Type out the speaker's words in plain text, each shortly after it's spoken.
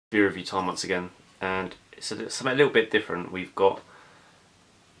beer review time once again, and it's something a little bit different. We've got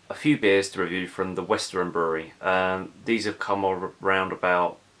a few beers to review from the Westerham Brewery. These have come around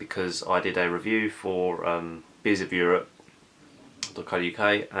about because I did a review for beers.If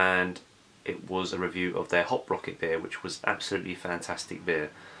and it was a review of their Hop Rocket beer, which was absolutely fantastic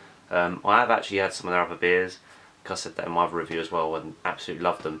beer. I have actually had some of their other beers, like I said that in my other review as well, and absolutely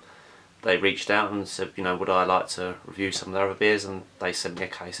loved them. They reached out and said, you know, would I like to review some of their other beers, and they sent me a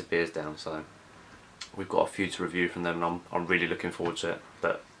case of beers down, so we've got a few to review from them, and I'm really looking forward to it.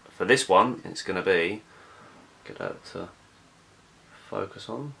 But for this one, it's going to be, get that to focus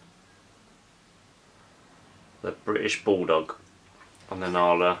on, the British Bulldog, and then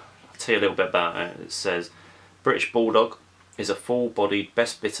I'll tell you a little bit about it. It says, British Bulldog is a full-bodied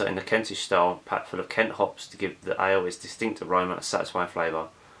best bitter in the Kentish style, packed full of Kent hops to give the ale its distinct aroma and satisfying flavour.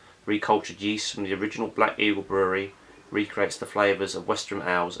 Recultured yeast from the original Black Eagle Brewery recreates the flavours of Western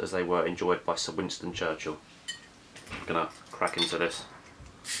ales as they were enjoyed by Sir Winston Churchill. I'm going to crack into this.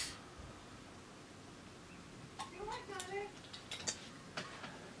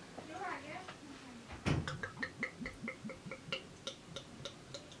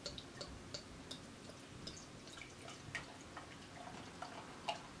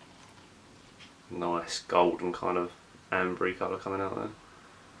 Nice golden kind of ambery colour coming out there.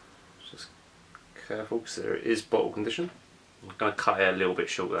 Just careful because there it is bottle condition. I'm going to cut it a little bit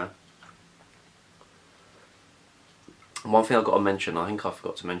short there. And one thing I've got to mention, I think I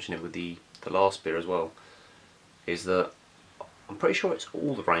forgot to mention it with the last beer as well, is that I'm pretty sure it's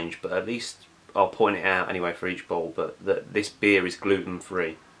all the range, but at least I'll point it out anyway for each bowl, but that this beer is gluten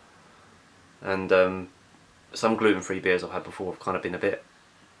free. And some gluten free beers I've had before have kind of been a bit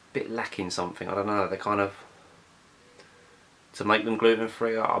lacking something. I don't know, they kind of, to make them gluten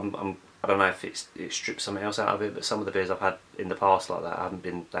free, I don't know if it strips something else out of it, but some of the beers I've had in the past like that haven't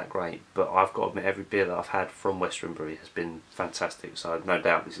been that great. But I've got to admit, every beer that I've had from Westerham Brewery has been fantastic, so I've no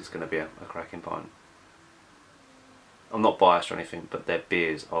doubt this is going to be a cracking pint. I'm not biased or anything, but their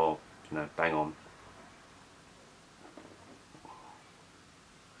beers are, you know, bang on.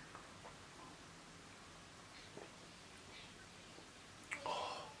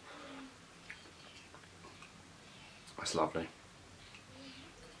 Oh, that's lovely.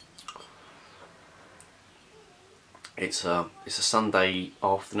 It's a Sunday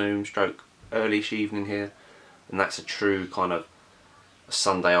afternoon stroke early-ish evening here, and that's a true kind of a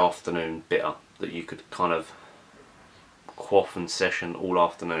Sunday afternoon bitter that you could kind of quaff and session all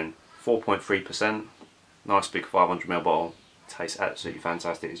afternoon. 4.3%, nice big 500ml bottle, tastes absolutely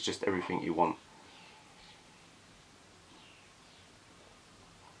fantastic. It's just everything you want.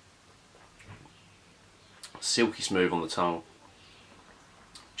 Silky smooth on the tongue,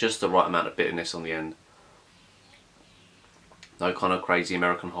 just the right amount of bitterness on the end. No kind of crazy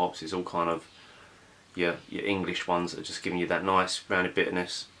American hops, it's all kind of your English ones that are just giving you that nice rounded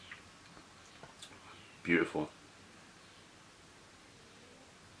bitterness. Beautiful.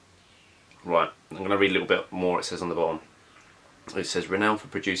 Right, I'm going to read a little bit more. It says on the bottom. It says, renowned for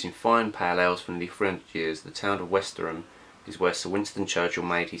producing fine pale ales for nearly 300 years, the town of Westerham is where Sir Winston Churchill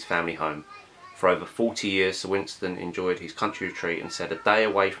made his family home. For over 40 years Sir Winston enjoyed his country retreat and said a day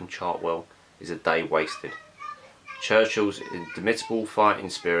away from Chartwell is a day wasted. Churchill's indomitable fighting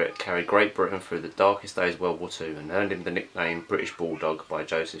spirit carried Great Britain through the darkest days of World War II and earned him the nickname British Bulldog by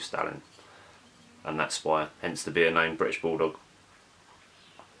Joseph Stalin. And that's why, hence the beer name British Bulldog.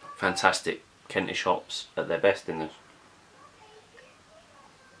 Fantastic Kentish hops at their best in this.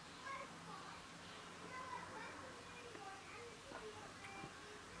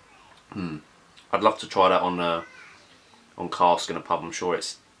 I'd love to try that on cask in a pub. I'm sure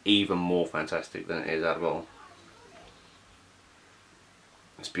it's even more fantastic than it is out of bottle.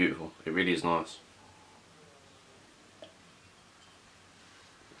 It's beautiful, it really is nice.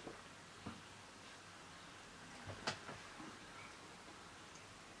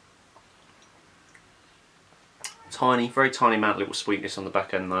 Tiny, very tiny amount of little sweetness on the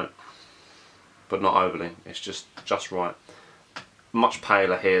back end though, but not overly, it's just right. Much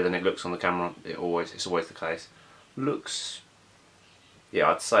paler here than it looks on the camera, it's always the case. Looks, yeah,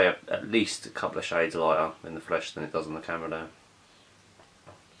 I'd say at least a couple of shades lighter in the flesh than it does on the camera there.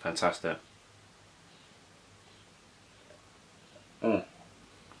 Fantastic.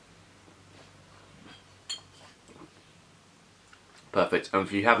 Perfect. And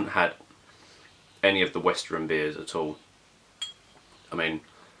if you haven't had any of the Westerham beers at all, I mean,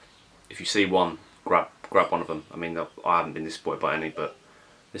 if you see one, grab one of them. I mean, I haven't been disappointed by any, but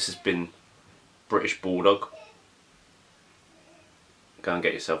this has been British Bulldog. Go and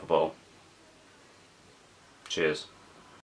get yourself a bottle. Cheers.